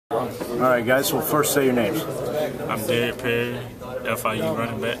All right, guys. Well, first say your names. I'm Darriet Perry, FIU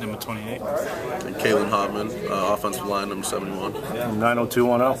running back, number 28. And Caylin Hauptmann, offensive line, number 71.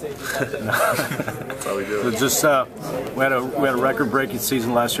 90210. That's how we do it. Just we had a record-breaking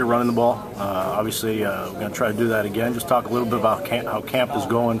season last year running the ball. Obviously, we're going to try to do that again. Just talk a little bit about how camp is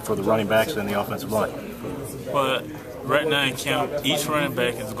going for the running backs and the offensive line. Well, right now in camp, each running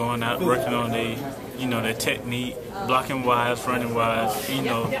back is going out working on their technique, blocking wise, running wise,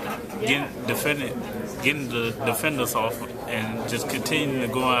 getting the defenders off, and just continuing to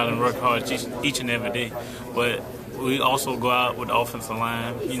go out and work hard each and every day. But we also go out with the offensive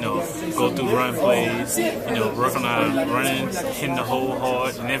line, go through run plays, work on our running, hitting the hole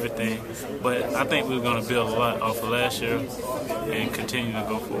hard and everything. But I think we're going to build a lot off of last year and continue to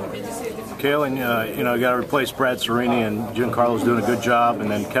go forward. Caylin, you got to replace Brad Serini, and Giancarlo's doing a good job, and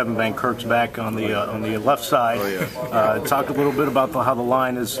then Kevin Van Kirk's back on the left side. Oh, yeah. Talk a little bit about how the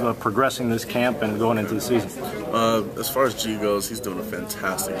line is progressing this camp and going into the season. As far as G goes, he's doing a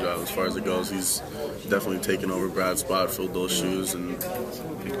fantastic job. As far as it goes, he's definitely taken over Brad's spot, filled those shoes, and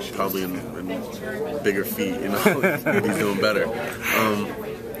probably in bigger feet. He's doing better.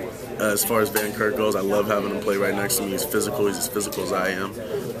 As far as Van Kirk goes, I love having him play right next to me. He's physical. He's as physical as I am.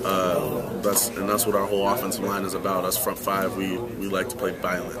 That's what our whole offensive line is about. Us front five, we like to play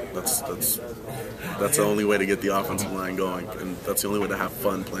violent. That's the only way to get the offensive line going, and that's the only way to have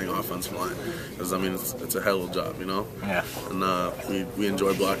fun playing offensive line. Because it's a hell of a job, Yeah. And we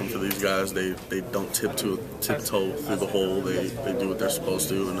enjoy blocking for these guys. They don't tiptoe through the hole. They do what they're supposed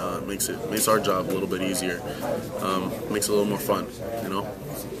to, and it makes our job a little bit easier. Makes it a little more fun,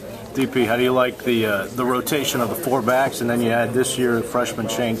 DP, how do you like the rotation of the four backs, and then you add this year freshman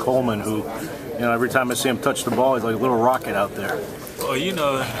Shane Coleman, who, every time I see him touch the ball, he's like a little rocket out there. Well,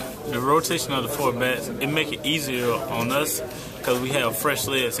 the rotation of the four backs, it make it easier on us because we have fresh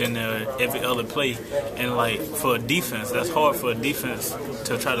legs in there every other play, and for a defense, that's hard for a defense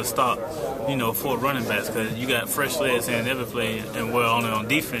to try to stop, four running backs, because you got fresh legs in every play, and on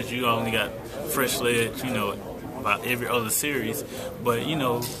defense you only got fresh legs, about every other series. But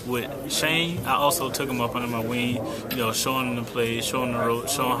with Shane, I also took him up under my wing, showing him the plays, showing the road,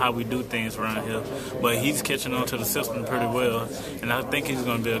 showing how we do things around here. But he's catching on to the system pretty well, and I think he's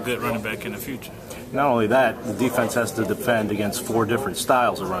going to be a good running back in the future. Not only that, the defense has to defend against four different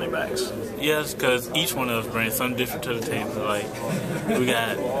styles of running backs. Yes, because each one of us brings something different to the table. We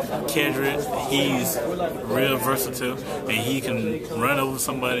got Kedrick, he's real versatile, and he can run over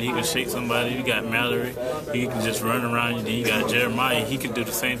somebody, he can shake somebody. You got Mallory, he can just run around you. Then you got Jeremiah, he can do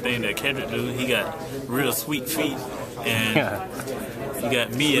the same thing that Kedrick do. He got real sweet feet, and you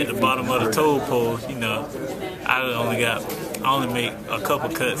got me at the bottom of the toe pole. I only make a couple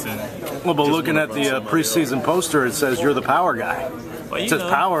cuts. But looking at the preseason poster, it says you're the power guy. Well, it says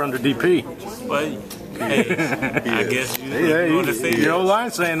power under DP. Well, hey, I guess you want to say your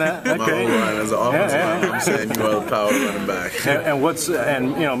O-line saying that. Okay. My O-line as an offensive line, I'm saying you are the power running back.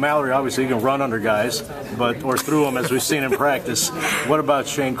 And Mallory, obviously, he can run under guys, or through them, as we've seen in practice. What about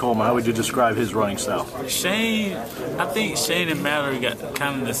Shane Coleman? How would you describe his running style? I think Shane and Mallory got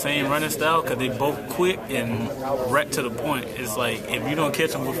kind of the same running style because they both quick and right to the point. It's like if you don't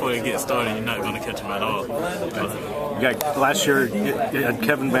catch them before they get started, you're not going to catch them at all. Last year, you had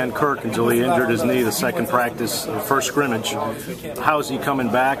Kevin Van Kirk until he injured his knee the second practice, first scrimmage. How is he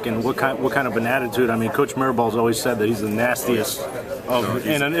coming back, and what kind of an attitude? I mean, Coach Miraball's always said that he's the nastiest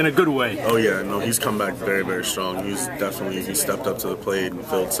in a good way. Oh yeah, no, he's come back very, very strong. He stepped up to the plate and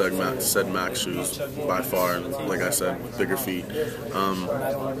filled said Max shoes by far, and like I said, bigger feet.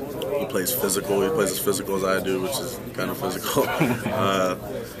 He plays physical. He plays as physical as I do, which is kind of physical.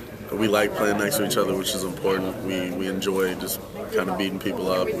 We like playing next to each other, which is important. We enjoy just kind of beating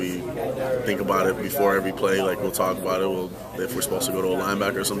people up. We think about it before every play. We'll talk about it. If we're supposed to go to a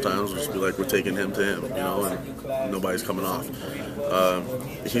linebacker sometimes, we'll just be like, we're taking him to him, and nobody's coming off.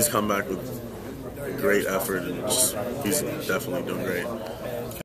 He's come back with great effort, and he's definitely doing great.